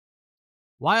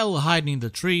While hiding in the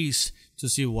trees to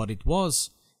see what it was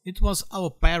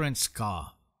our parents'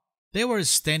 car. They were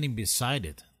standing beside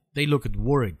it. They looked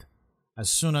worried. As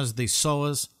soon as they saw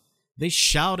us, they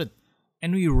shouted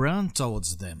and we ran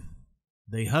towards them.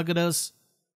 They hugged us,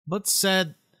 but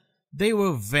said they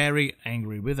were very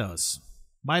angry with us.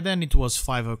 By then it was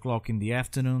 5 o'clock in the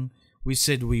afternoon. We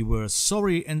said we were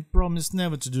sorry and promised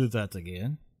never to do that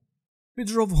again. We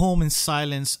drove home in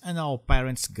silence and our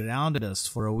parents grounded us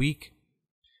for a week.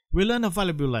 We learned a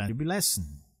valuable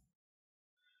lesson.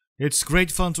 It's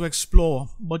great fun to explore,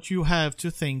 but you have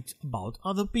to think about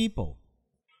other people.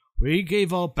 We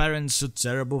gave our parents a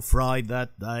terrible fright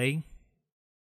that day.